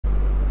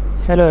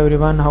Hello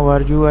everyone, how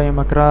are you? I am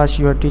Akrash,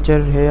 your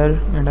teacher here,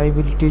 and I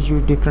will teach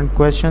you different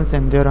questions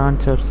and their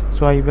answers.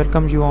 So I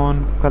welcome you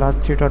on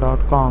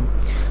classtheta.com.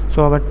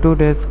 So our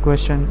today's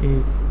question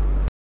is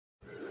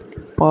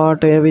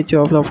Part A. Which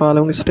of the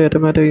following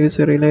statement is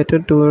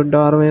related to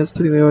Darwin's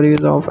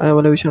theories of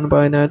evolution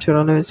by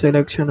natural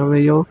selection?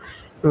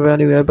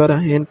 Valuable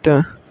hint.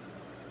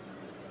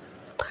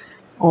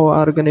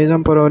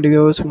 Organisms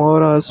produce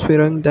more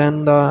offspring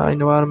than the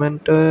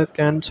environment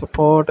can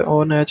support,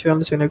 or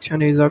natural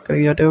selection is a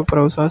creative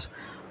process,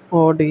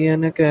 or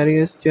DNA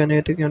carries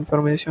genetic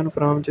information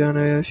from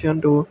generation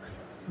to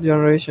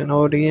generation,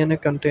 or DNA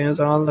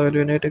contains all the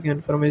genetic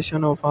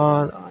information of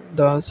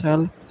the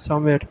cell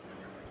summit.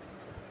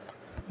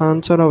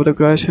 Answer of the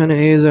question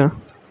is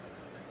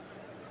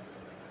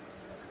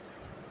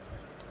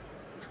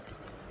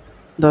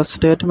the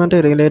statement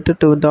related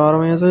to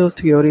Darwin's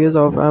theories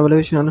of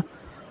evolution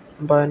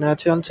by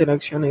natural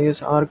selection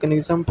is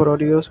organisms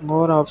produce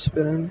more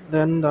offspring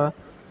than the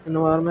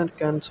environment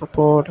can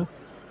support.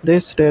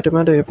 This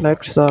statement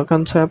reflects the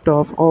concept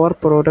of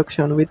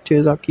overproduction, which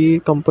is a key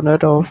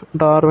component of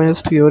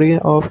Darwin's theory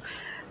of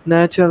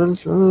natural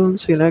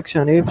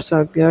selection.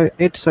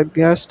 It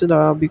suggests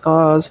that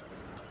because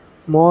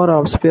more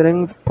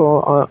offspring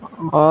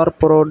are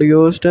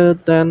produced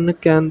than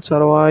can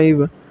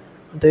survive,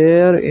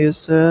 there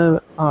is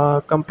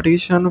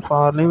competition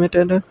for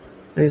limited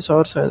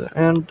resources,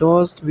 and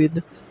those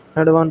with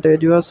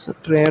advantageous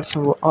traits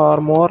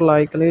are more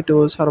likely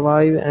to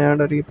survive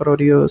and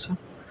reproduce.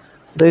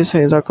 This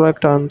is the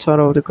correct answer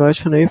of the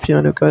question. If you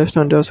have any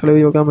question, just leave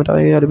your comment.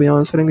 I'll be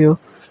answering you.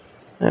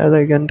 As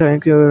again,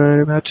 thank you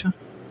very much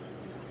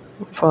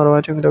for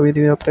watching the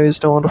video. Please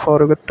don't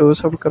forget to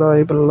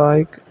subscribe,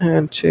 like,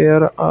 and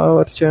share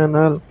our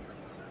channel.